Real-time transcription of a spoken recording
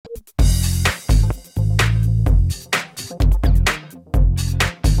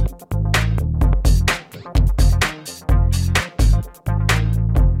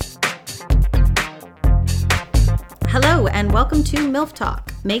MILF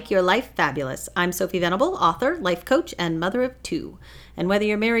Talk. Make your life fabulous. I'm Sophie Venable, author, life coach, and mother of two. And whether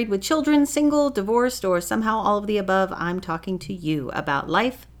you're married with children, single, divorced, or somehow all of the above, I'm talking to you about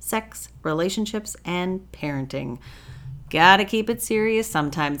life, sex, relationships, and parenting. Gotta keep it serious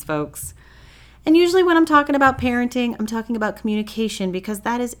sometimes, folks. And usually when I'm talking about parenting, I'm talking about communication because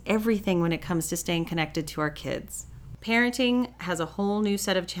that is everything when it comes to staying connected to our kids. Parenting has a whole new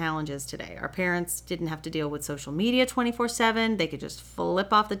set of challenges today. Our parents didn't have to deal with social media 24/7. They could just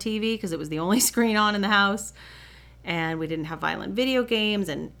flip off the TV because it was the only screen on in the house. And we didn't have violent video games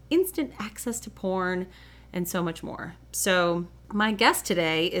and instant access to porn and so much more. So my guest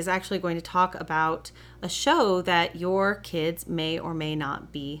today is actually going to talk about a show that your kids may or may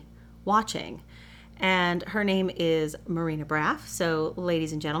not be watching. And her name is Marina Braff. So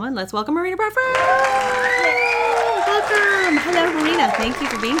ladies and gentlemen, let's welcome Marina Braff. Welcome. Hello, Marina. Thank you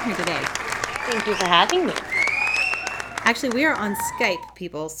for being here today. Thank you for having me. Actually, we are on Skype,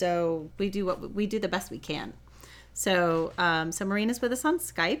 people, so we do the best we can. So, Marina's with us on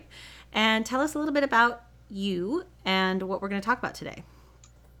Skype, and tell us a little bit about you and what we're going to talk about today.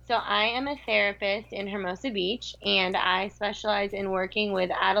 So I am a therapist in Hermosa Beach, and I specialize in working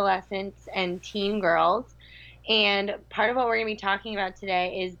with adolescents and teen girls. And part of what we're going to be talking about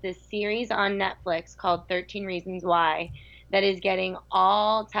today is this series on Netflix called 13 Reasons Why that is getting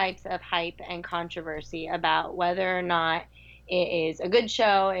all types of hype and controversy about whether or not it is a good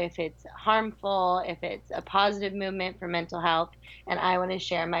show, if it's harmful, if it's a positive movement for mental health. And I want to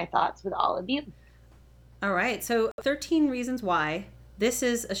share my thoughts with all of you. All right. So 13 Reasons Why. This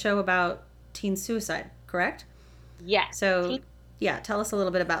is a show about teen suicide, correct? Yes. So, yeah, tell us a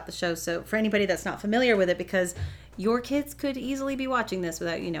little bit about the show. So for anybody that's not familiar with it, because your kids could easily be watching this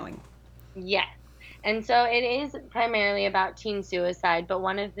without you knowing. Yes. And so it is primarily about teen suicide, but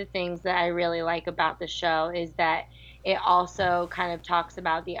one of the things that I really like about the show is that it also kind of talks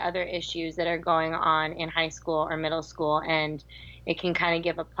about the other issues that are going on in high school or middle school, and it can kind of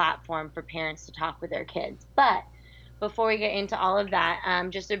give a platform for parents to talk with their kids. But before we get into all of that,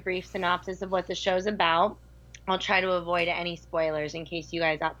 just a brief synopsis of what the show's about. I'll try to avoid any spoilers in case you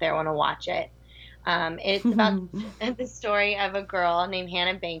guys out there want to watch it. It's about the story of a girl named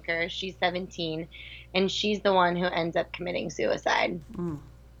Hannah Banker. She's 17, and she's the one who ends up committing suicide.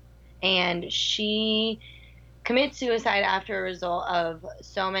 And she commits suicide after a result of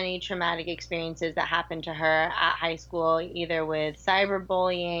so many traumatic experiences that happened to her at high school, either with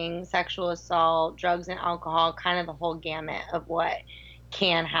cyberbullying, sexual assault, drugs and alcohol, kind of the whole gamut of what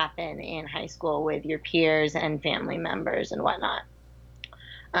can happen in high school with your peers and family members and whatnot.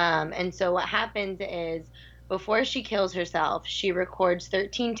 And so what happens is before she kills herself, she records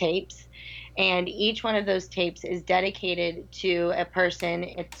 13 tapes, and each one of those tapes is dedicated to a person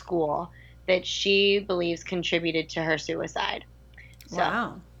at school that she believes contributed to her suicide. So,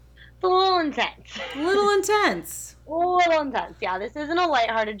 wow. It's a little intense. A little intense. A little intense. Yeah, this isn't a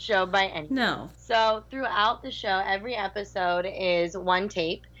lighthearted show by any means. No. So throughout the show, every episode is one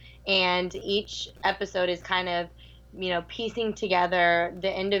tape, and each episode is kind of, piecing together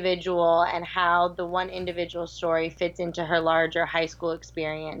the individual and how the one individual story fits into her larger high school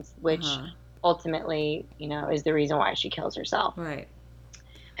experience, which ultimately, is the reason why she kills herself. Right.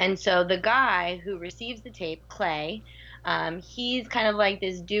 And so the guy who receives the tape, Clay, he's kind of like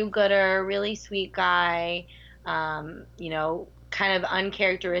this do-gooder, really sweet guy, kind of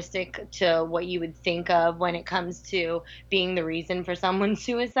uncharacteristic to what you would think of when it comes to being the reason for someone's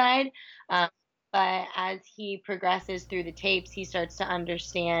suicide. But as he progresses through the tapes, he starts to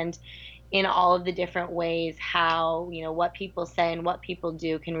understand in all of the different ways how, what people say and what people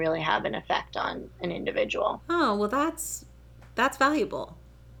do can really have an effect on an individual. Oh, well, that's valuable.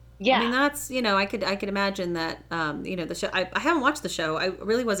 Yeah. I mean, that's, I could imagine that, the show, I haven't watched the show. I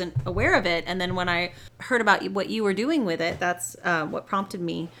really wasn't aware of it. And then when I heard about what you were doing with it, that's what prompted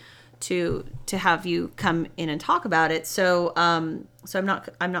me to have you come in and talk about it. So I'm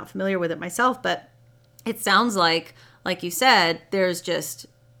not familiar with it myself, but it sounds like you said, there's just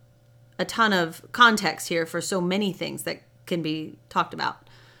a ton of context here for so many things that can be talked about.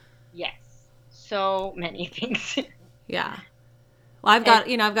 Yes. So many things. Yeah. Well, I've got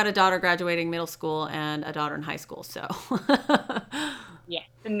a daughter graduating middle school and a daughter in high school, so. Yes,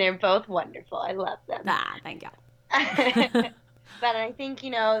 and they're both wonderful. I love them. Thank you. But I think,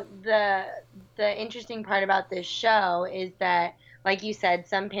 the interesting part about this show is that, like you said,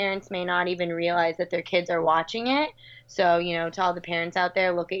 some parents may not even realize that their kids are watching it. So, to all the parents out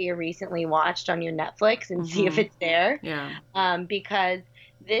there, look at your recently watched on your Netflix and see if it's there. Yeah. Because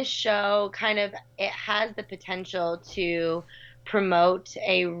this show it has the potential to promote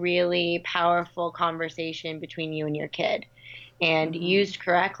a really powerful conversation between you and your kid. And Mm-hmm. used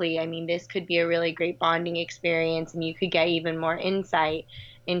correctly, I mean, this could be a really great bonding experience, and you could get even more insight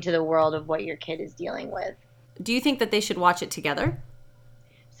into the world of what your kid is dealing with. Do you think that they should watch it together?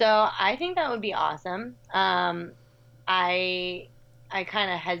 So I think that would be awesome. I I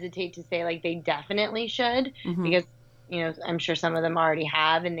kind of hesitate to say like they definitely should, Mm-hmm. because I'm sure some of them already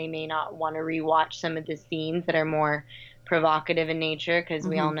have, and they may not want to rewatch some of the scenes that are more provocative in nature, because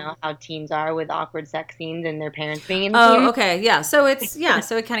we Mm-hmm. all know how teens are with awkward sex scenes and their parents being in the Oh, scene. okay. Yeah. So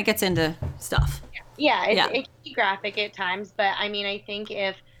so it kind of gets into stuff. Yeah, Yeah. it can be graphic at times, but I mean, I think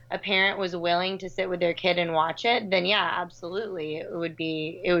if a parent was willing to sit with their kid and watch it, then yeah, absolutely, it would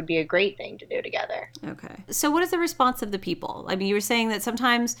be a great thing to do together. Okay. So what is the response of the people? I mean, you were saying that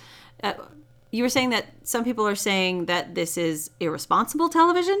sometimes, uh, you were saying that some people are saying that this is irresponsible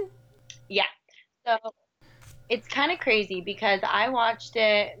television. Yeah. So it's kind of crazy because I watched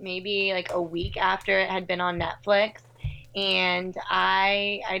it maybe like a week after it had been on Netflix, and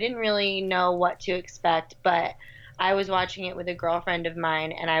I didn't really know what to expect, but I was watching it with a girlfriend of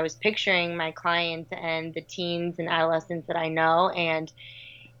mine, and I was picturing my clients and the teens and adolescents that I know, and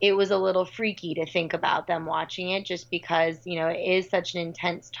it was a little freaky to think about them watching it, just because, it is such an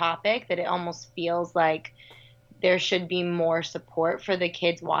intense topic that it almost feels like there should be more support for the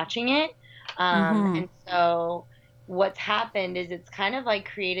kids watching it. Mm-hmm. And so what's happened is it's kind of like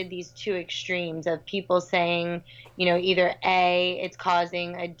created these two extremes of people saying, either A, it's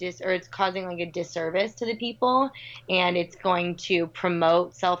causing or it's causing like a disservice to the people, and it's going to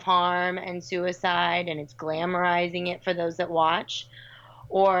promote self-harm and suicide, and it's glamorizing it for those that watch.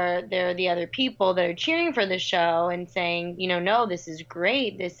 Or there are the other people that are cheering for the show and saying, no, this is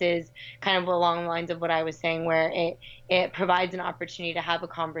great. This is kind of along the lines of what I was saying, where it provides an opportunity to have a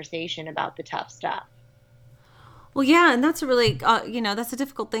conversation about the tough stuff. Well, yeah, and that's a really, that's a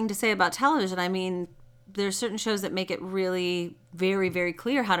difficult thing to say about television. I mean, there's certain shows that make it really very, very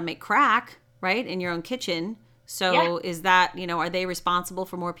clear how to make crack, right, in your own kitchen. Yeah, So is that, are they responsible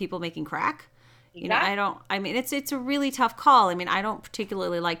for more people making crack? I exactly. don't. I mean, it's a really tough call. I mean, I don't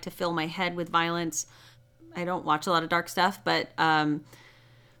particularly like to fill my head with violence. I don't watch a lot of dark stuff, but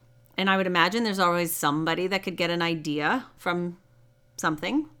and I would imagine there's always somebody that could get an idea from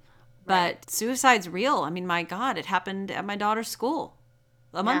something. Right. But suicide's real. I mean, my God, it happened at my daughter's school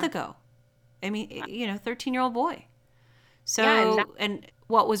a month Yeah. ago. I mean, 13-year-old boy. Yeah, So, and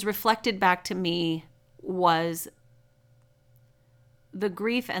what was reflected back to me was the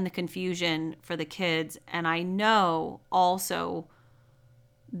grief and the confusion for the kids. And I know also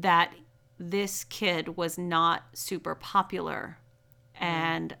that this kid was not super popular, mm,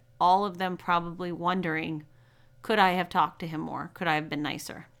 and all of them probably wondering, could I have talked to him more? Could I have been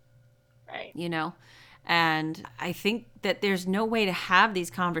nicer? right. You know? And I think that there's no way to have these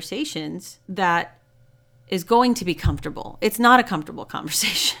conversations that is going to be comfortable. It's not a comfortable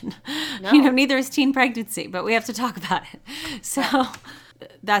conversation. No. Neither is teen pregnancy, but we have to talk about it. So Right.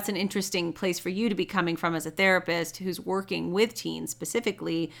 that's an interesting place for you to be coming from as a therapist who's working with teens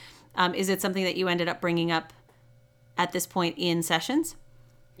specifically. Is it something that you ended up bringing up at this point in sessions?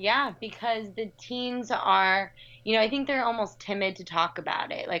 Yeah, because the teens are, I think they're almost timid to talk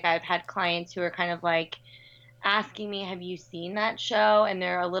about it. Like, I've had clients who are kind of like asking me, "Have you seen that show?" And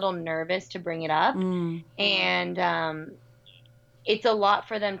they're a little nervous to bring it up. Mm, And it's a lot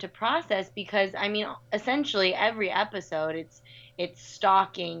for them to process, because I mean, essentially every episode, it's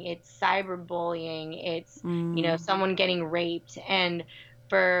stalking, it's cyberbullying, it's, mm, someone getting raped. And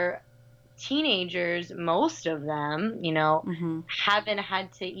for teenagers, most of them, mm-hmm, haven't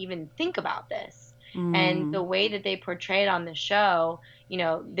had to even think about this. And mm, the way that they portray it on the show,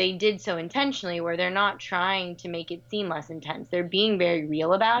 they did so intentionally, where they're not trying to make it seem less intense. They're being very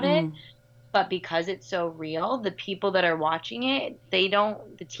real about it. mm, But because it's so real, the people that are watching it,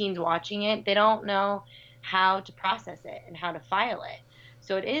 the teens watching it, they don't know how to process it and how to file it.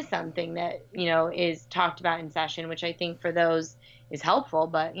 So it is something that, is talked about in session, which I think for those is helpful.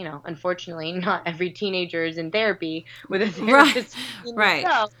 But, unfortunately, not every teenager is in therapy with a right, therapist in the right.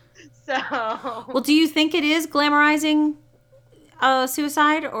 show. Well, So, do you think it is glamorizing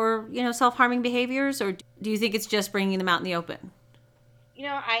suicide or self harming behaviors, or do you think it's just bringing them out in the open?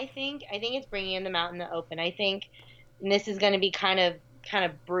 I think it's bringing them out in the open. I think, and this is going to be kind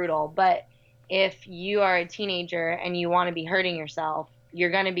of brutal, but if you are a teenager and you want to be hurting yourself, you're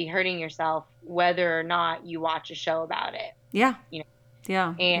going to be hurting yourself whether or not you watch a show about it. Yeah, You know,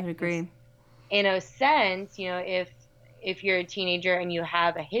 yeah, I and would agree. in a sense, if you're a teenager and you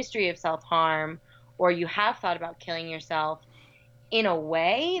have a history of self harm, or you have thought about killing yourself, in a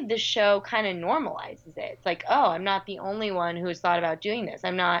way, the show kind of normalizes it. It's like, oh, I'm not the only one who's thought about doing this.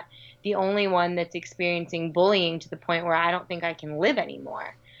 I'm not the only one that's experiencing bullying to the point where I don't think I can live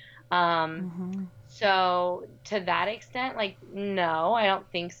anymore. Um, Mm-hmm. so to that extent, like, no, I don't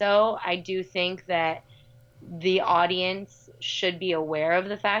think so. I do think that the audience should be aware of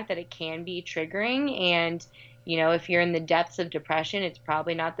the fact that it can be triggering. And, if you're in the depths of depression, it's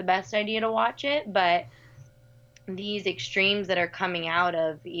probably not the best idea to watch it. But these extremes that are coming out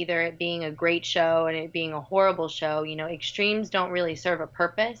of either it being a great show and it being a horrible show, extremes don't really serve a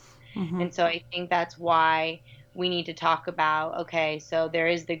purpose. Mm-hmm. And so I think that's why we need to talk about, okay, so there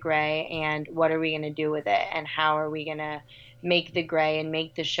is the gray, and what are we going to do with it? And how are we going to make the gray and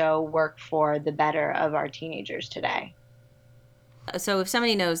make the show work for the better of our teenagers today? So if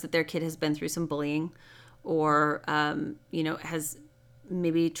somebody knows that their kid has been through some bullying, or has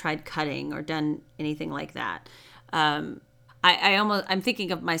maybe tried cutting or done anything like that, I'm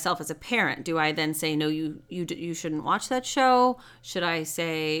thinking of myself as a parent. Do I then say no, you shouldn't watch that show? Should I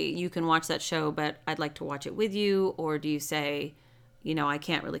say you can watch that show, but I'd like to watch it with you? Or do you say, I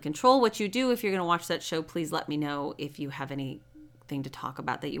can't really control what you do if you're going to watch that show. Please let me know if you have anything to talk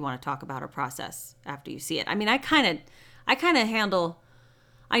about that you want to talk about or process after you see it. I mean, I kind of handle.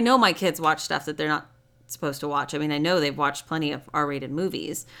 I know my kids watch stuff that they're not supposed to watch. I mean, I know they've watched plenty of R-rated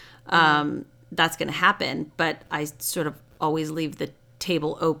movies. That's going to happen, but I sort of always leave the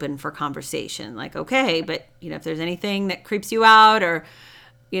table open for conversation. Like, okay, but if there's anything that creeps you out or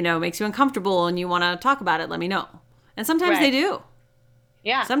makes you uncomfortable and you want to talk about it, let me know. And sometimes they Right. do.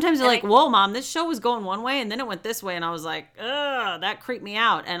 Yeah. Sometimes they're And like, whoa, mom, this show was going one way and then it went this way. And I was like, ugh, that creeped me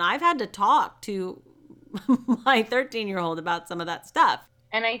out. And I've had to talk to my 13-year-old about some of that stuff.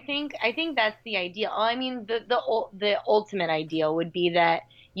 I think that's the ideal. I mean, the ultimate ideal would be that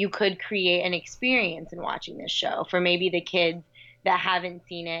you could create an experience in watching this show for maybe the kids that haven't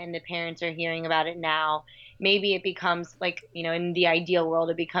seen it and the parents are hearing about it now. Maybe it becomes like, in the ideal world,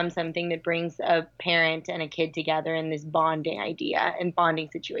 it becomes something that brings a parent and a kid together in this bonding idea and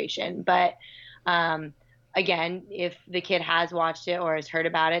bonding situation. But um, again, if the kid has watched it or has heard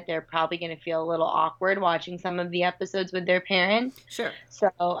about it, they're probably going to feel a little awkward watching some of the episodes with their parents. Sure.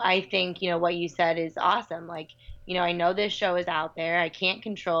 So I think, what you said is awesome. Like, I know this show is out there. I can't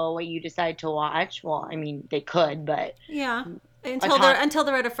control what you decide to watch. Well, I mean, they could, but Yeah. Until they're autonomy. until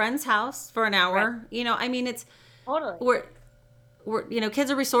they're at a friend's house for an Right. hour. I mean, it's Totally. we're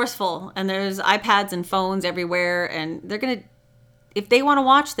kids are resourceful, and there's iPads and phones everywhere, and they're gonna, if they want to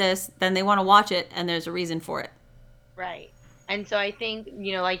watch this, then they want to watch it, and there's a reason for it. Right. And so I think,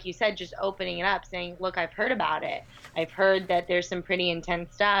 like you said, just opening it up, saying, look, I've heard about it. I've heard that there's some pretty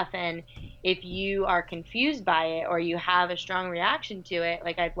intense stuff. And if you are confused by it or you have a strong reaction to it,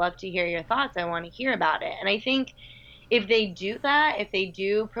 like, I'd love to hear your thoughts. I want to hear about it. And I think if they do that, if they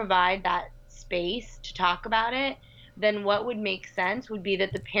do provide that space to talk about it, then what would make sense would be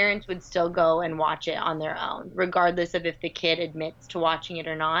that the parents would still go and watch it on their own, regardless of if the kid admits to watching it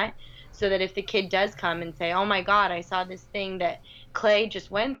or not. So that if the kid does come and say, oh my God, I saw this thing that Clay just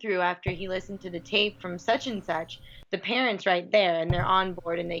went through after he listened to the tape from such and such, the parents right there and they're on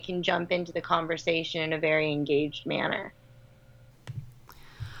board and they can jump into the conversation in a very engaged manner.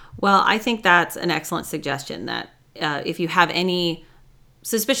 Well, I think that's an excellent suggestion. That if you have any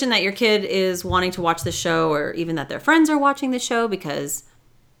suspicion that your kid is wanting to watch the show, or even that their friends are watching the show, because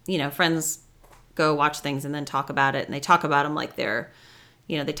friends go watch things and then talk about it, and they talk about them like they're,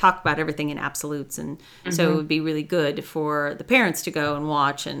 they talk about everything in absolutes, and so it would be really good for the parents to go and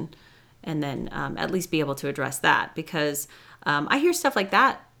watch, and then at least be able to address that, because I hear stuff like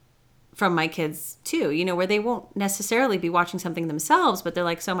that from my kids too, where they won't necessarily be watching something themselves, but they're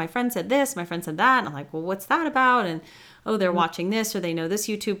like, so my friend said this, my friend said that. And I'm like, well, what's that about? And, oh, they're watching this, or they know this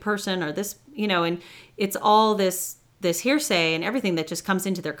YouTube person, or this, and it's all this hearsay and everything that just comes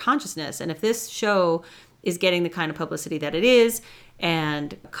into their consciousness. And if this show is getting the kind of publicity that it is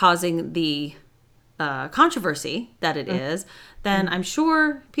and causing the controversy that it is, then I'm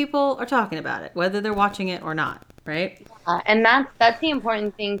sure people are talking about it, whether they're watching it or not, right? And that's the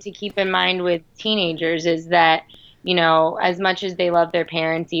important thing to keep in mind with teenagers is that, as much as they love their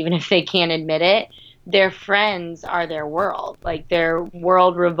parents, even if they can't admit it, their friends are their world. Like, their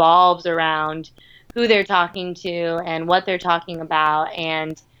world revolves around who they're talking to and what they're talking about,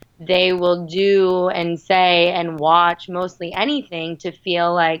 and they will do and say and watch mostly anything to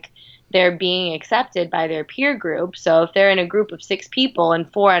feel like they're being accepted by their peer group. So if they're in a group of 6 people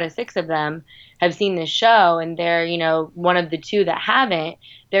and 4 out of 6 of them have seen this show and they're, one of the 2 that haven't,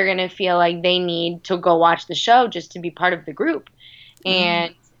 they're going to feel like they need to go watch the show just to be part of the group.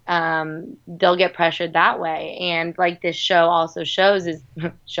 And they'll get pressured that way. And like this show also shows is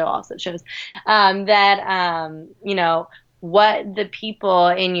show also shows that what the people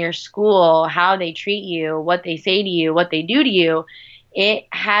in your school, how they treat you, what they say to you, what they do to you, it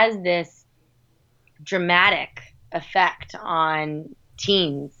has this dramatic effect on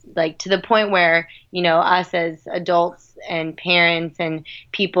teens, like to the point where, us as adults and parents and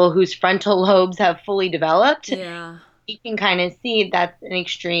people whose frontal lobes have fully developed, Yeah. you can kind of see that's an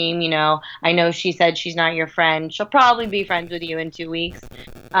extreme. I know she said she's not your friend. She'll probably be friends with you in 2 weeks.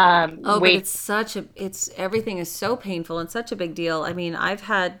 Oh, but Wait. it's everything is so painful and such a big deal. I mean, I've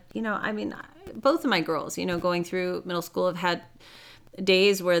had, both of my girls, going through middle school have had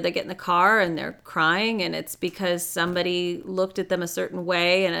days where they get in the car and they're crying, and it's because somebody looked at them a certain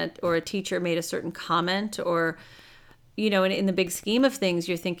way, or a teacher made a certain comment, or in the big scheme of things,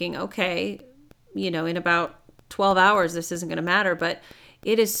 you're thinking, okay, in about 12 hours this isn't going to matter, but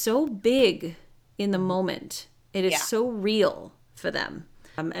it is so big in the moment. It is Yeah. so real for them.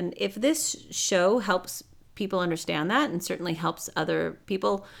 And if this show helps people understand that, and certainly helps other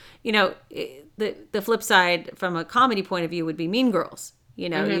people, the flip side from a comedy point of view would be Mean Girls. You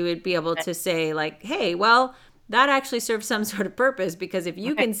would be able to say like, hey, well, that actually serves some sort of purpose, because if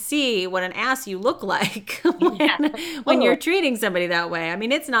you can see what an ass you look like when you're treating somebody that way, I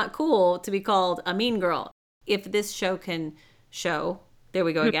mean, it's not cool to be called a mean girl. If this show can show, there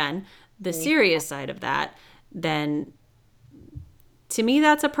we go again, the serious side of that, then to me,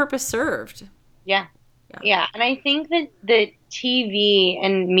 that's a purpose served. Yeah. Yeah. And I think that the TV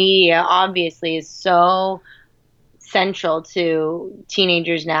and media obviously is so central to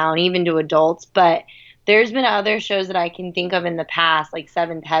teenagers now and even to adults. But there's been other shows that I can think of in the past, like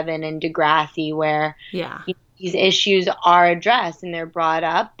Seventh Heaven and Degrassi, where Yeah. these issues are addressed and they're brought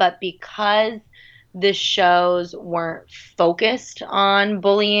up. But because the shows weren't focused on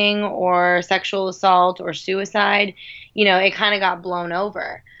bullying or sexual assault or suicide, it kind of got blown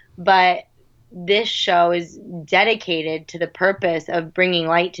over. But this show is dedicated to the purpose of bringing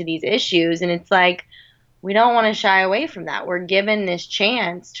light to these issues. And it's like, we don't want to shy away from that. We're given this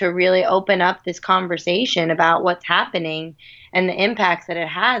chance to really open up this conversation about what's happening and the impacts that it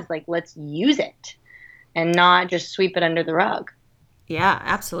has. Like, let's use it and not just sweep it under the rug. Yeah,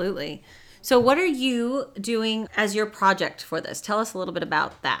 absolutely. So what are you doing as your project for this? Tell us a little bit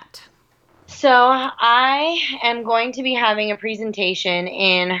about that. So I am going to be having a presentation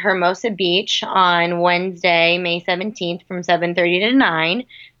in Hermosa Beach on Wednesday, May 17th from 7:30 to 9.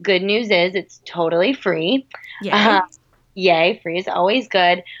 Good news is it's totally free. Yay. Yay, free is always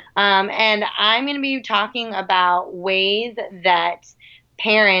good. And I'm going to be talking about ways that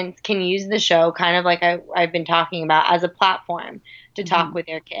parents can use the show, kind of like I've been talking about, as a platform to talk with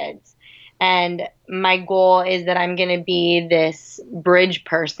their kids. And my goal is that I'm going to be this bridge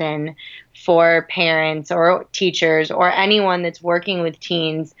person for parents or teachers or anyone that's working with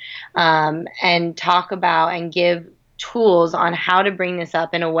teens, and talk about and give tools on how to bring this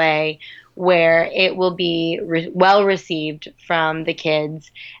up in a way where it will be well received from the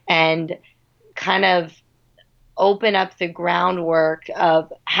kids, and kind of open up the groundwork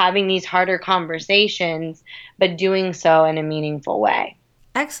of having these harder conversations, but doing so in a meaningful way.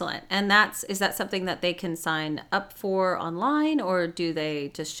 Excellent. And is that something that they can sign up for online, or do they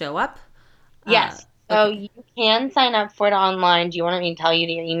just show up? Yes. So you can sign up for it online. Do you want me to tell you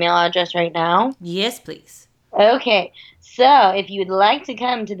your email address right now? Yes, please. Okay. So if you would like to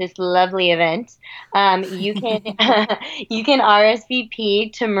come to this lovely event, you can you can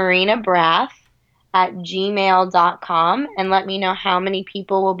RSVP to Marina Braff at gmail.com and let me know how many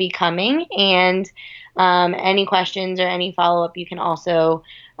people will be coming, and any questions or any follow-up, you can also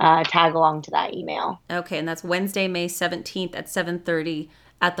tag along to that email. Okay, and that's Wednesday, May 17th at 7:30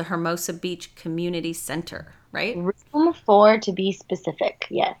 at the Hermosa Beach Community Center, right? Room 4 to be specific,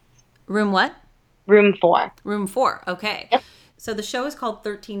 yes. Room what? Room 4. Room 4, okay. Yep. So the show is called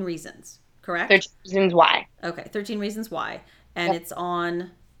 13 Reasons, correct? 13 Reasons Why. Okay, 13 Reasons Why. And It's on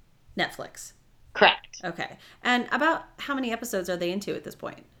Netflix. Correct. Okay. And about how many episodes are they into at this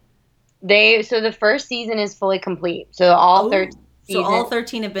point? So the first season is fully complete. So all 13 seasons. So all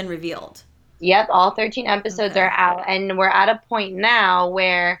 13 have been revealed. Yep, all 13 episodes are out, and we're at a point now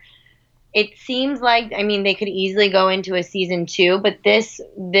where it seems like, I mean, they could easily go into a season 2, but this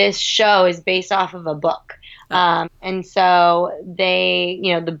show is based off of a book. And so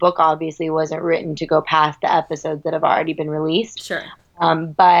the book obviously wasn't written to go past the episodes that have already been released. Sure.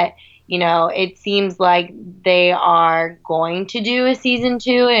 But it seems like they are going to do a season 2.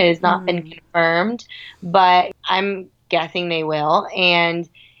 It has not been confirmed, but I'm guessing they will. And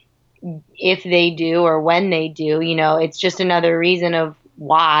if they do, or when they do, it's just another reason of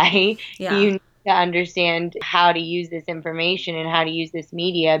why. Yeah. You need to understand how to use this information and how to use this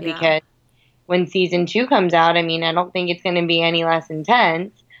media, Yeah. because when season 2 comes out, I mean, I don't think it's going to be any less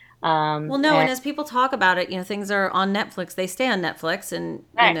intense. Well, no, and And as people talk about it, things are on Netflix. They stay on Netflix, and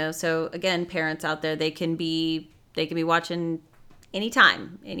right. so again, parents out there, they can be watching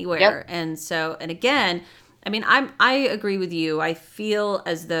anytime, Yep. anywhere, and so, and again, I mean, I agree with you. I feel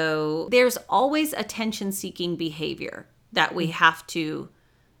as though there's always attention-seeking behavior that we have to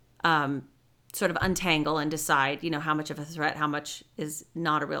sort of untangle and decide, how much of a threat, how much is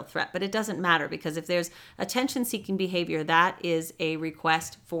not a real threat. But it doesn't matter, because if there's attention seeking behavior, that is a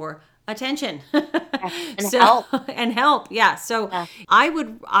request for attention. Yeah. And So, help. and help. Yeah. So Yeah.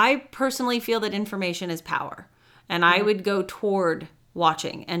 I personally feel that information is power, and I Mhm. would go toward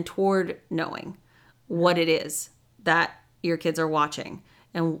watching and toward knowing what Mhm. it is that your kids are watching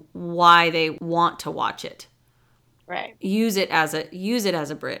and why they want to watch it. Right. Use it as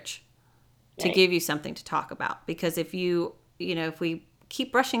a bridge to Right. give you something to talk about. Because if we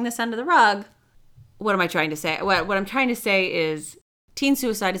keep brushing this under the rug, what am I trying to say? What I'm trying to say is teen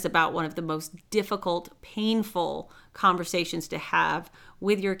suicide is about one of the most difficult, painful conversations to have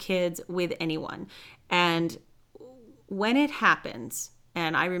with your kids, with anyone. And when it happens,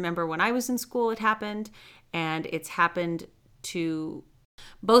 and I remember when I was in school, it happened, and it's happened to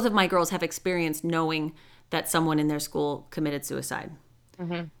both of my girls have experienced knowing that someone in their school committed suicide.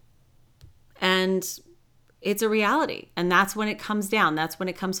 Mhm. And it's a reality, and that's when it comes down, that's when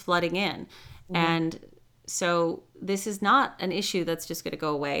it comes flooding in. Mhm. And so this is not an issue that's just going to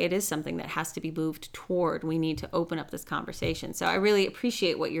go away. It is something that has to be moved toward. We need to open up this conversation. So I really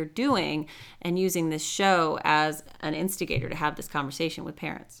appreciate what you're doing and using this show as an instigator to have this conversation with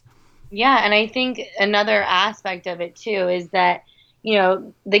parents. Yeah, and I think another aspect of it too is that,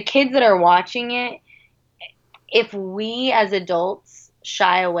 the kids that are watching it, if we as adults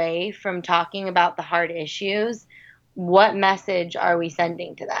shy away from talking about the hard issues, what message are we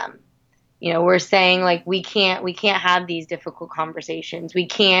sending to them? We're saying like we can't have these difficult conversations. We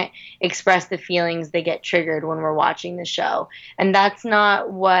can't express the feelings that get triggered when we're watching the show. And that's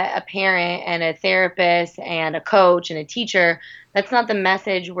not what a parent and a therapist and a coach and a teacher, that's not the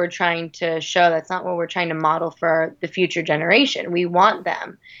message we're trying to show. That's not what we're trying to model for the future generation. We want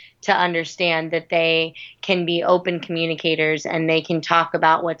them to understand that they can be open communicators and they can talk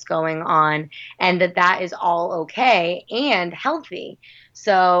about what's going on, and that is all okay and healthy.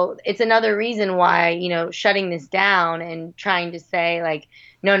 So it's another reason why, shutting this down and trying to say like,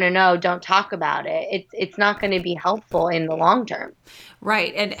 no, no, no, don't talk about it. It's not going to be helpful in the long term.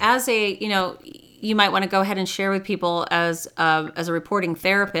 Right. And you might want to go ahead and share with people as a reporting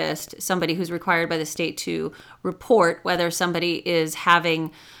therapist, somebody who's required by the state to report whether somebody is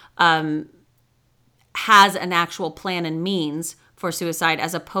has an actual plan and means for suicide,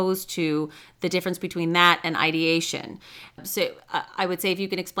 as opposed to the difference between that and ideation. So I would say if you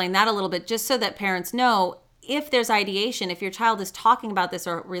can explain that a little bit, just so that parents know, if there's ideation, if your child is talking about this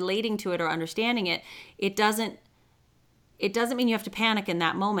or relating to it or understanding it, it doesn't mean you have to panic in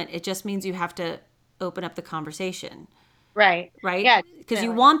that moment. It just means you have to open up the conversation, Right. right? Yeah, Because you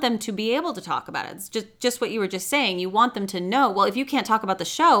definitely. want them to be able to talk about it. It's just what you were just saying. You want them to know, well, if you can't talk about the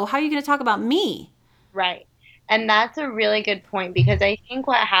show, how are you going to talk about me? Right. And that's a really good point, because I think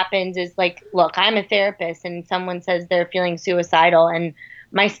what happens is like, look, I'm a therapist and someone says they're feeling suicidal and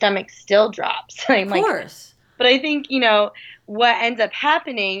my stomach still drops. Of I'm like, course. but I think, what ends up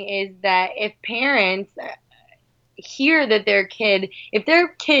happening is that if parents hear that if their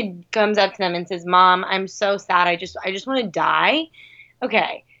kid comes up to them and says, "Mom, I'm so sad. I just want to die."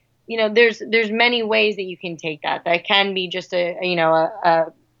 Okay. There's many ways that you can take that. That can be just a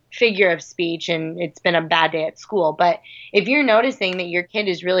figure of speech, and it's been a bad day at school. But if you're noticing that your kid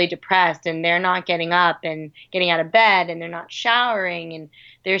is really depressed and they're not getting up and getting out of bed and they're not showering, and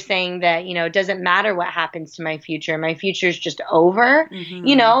they're saying that, it doesn't matter what happens to my future is just over, Mm-hmm.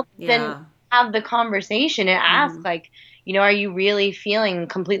 then Yeah. have the conversation and ask Mm-hmm. like, are you really feeling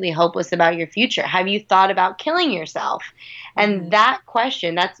completely hopeless about your future? Have you thought about killing yourself? And Mm-hmm. that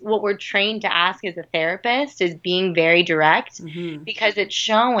question, that's what we're trained to ask as a therapist, is being very direct, Mm-hmm. because it's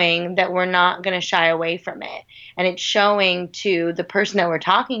showing that we're not going to shy away from it. And it's showing to the person that we're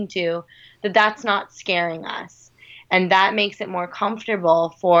talking to that that's not scaring us. And that makes it more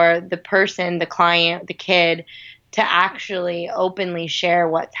comfortable for the person, the client, the kid, to actually openly share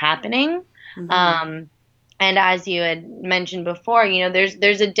what's happening. Mm-hmm. Um, and as you had mentioned before,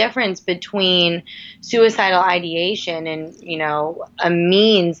 there's a difference between suicidal ideation and, a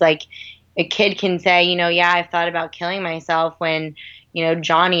means like a kid can say, yeah, I've thought about killing myself, when,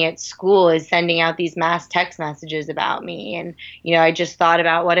 Johnny at school is sending out these mass text messages about me. And, I just thought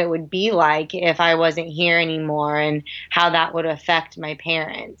about what it would be like if I wasn't here anymore and how that would affect my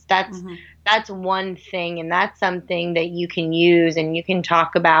parents. That's one thing, and that's something that you can use and you can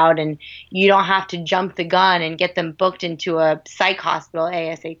talk about, and you don't have to jump the gun and get them booked into a psych hospital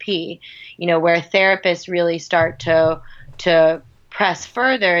ASAP. Where therapists really start to press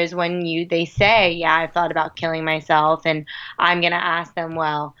further is when they say, yeah, I've thought about killing myself, and I'm going to ask them,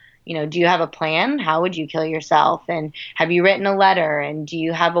 well, do you have a plan? How would you kill yourself? And have you written a letter? And do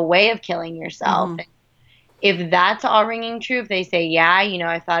you have a way of killing yourself? Mm-hmm. If that's all ringing true, if they say, yeah,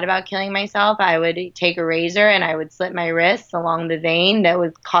 I thought about killing myself, I would take a razor and I would slit my wrists along the vein that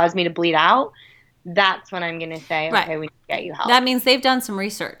would cause me to bleed out, that's when I'm going to say, Right. okay, we need to get you help. That means they've done some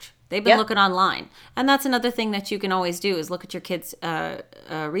research. They've been Yep. looking online. And that's another thing that you can always do is look at your kids'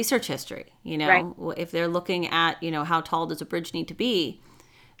 research history. Right. If they're looking at, how tall does a bridge need to be,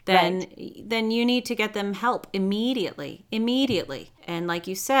 then you need to get them help immediately. And like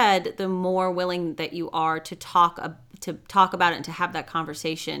you said, the more willing that you are to talk about it and to have that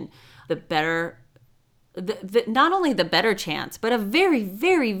conversation, the better. Not only the better chance, but a very,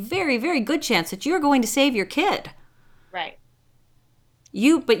 very, very, very good chance that you're going to save your kid. Right.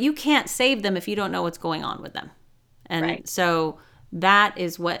 But you can't save them if you don't know what's going on with them. And so that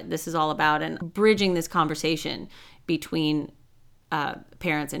is what this is all about. And bridging this conversation between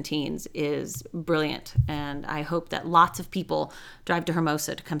parents and teens is brilliant. And I hope that lots of people drive to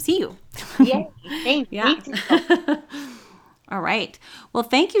Hermosa to come see you. Yay. Thanks. Yeah. All right. Well,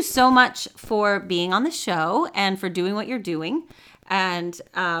 thank you so much for being on the show and for doing what you're doing. And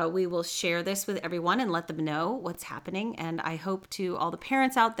we will share this with everyone and let them know what's happening. And I hope to all the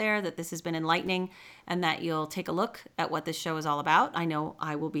parents out there that this has been enlightening and that you'll take a look at what this show is all about. I know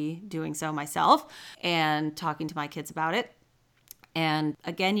I will be doing so myself and talking to my kids about it. And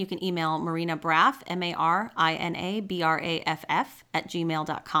again, you can email Marina Braff, MarinaBraff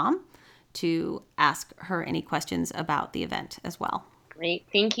 @gmail.com to ask her any questions about the event as well. Great.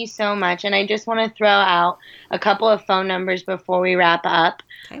 Thank you so much. And I just want to throw out a couple of phone numbers before we wrap up.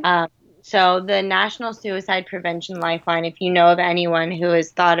 Okay. So the National Suicide Prevention Lifeline, if you know of anyone who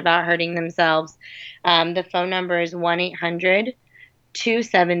has thought about hurting themselves, the phone number is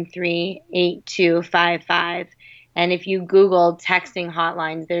 1-800-273-8255. And if you Google texting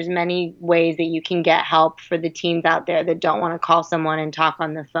hotlines, there's many ways that you can get help for the teens out there that don't want to call someone and talk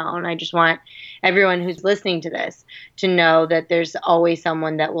on the phone. I just want everyone who's listening to this to know that there's always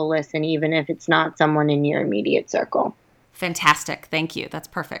someone that will listen, even if it's not someone in your immediate circle. Fantastic. Thank you. That's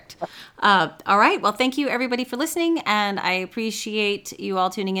perfect. All right. Well, thank you everybody for listening. And I appreciate you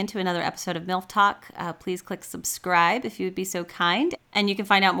all tuning in to another episode of MILF Talk. Please click subscribe if you would be so kind. And you can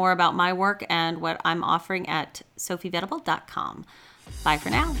find out more about my work and what I'm offering at sophievenable.com. Bye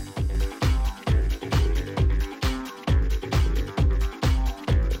for now.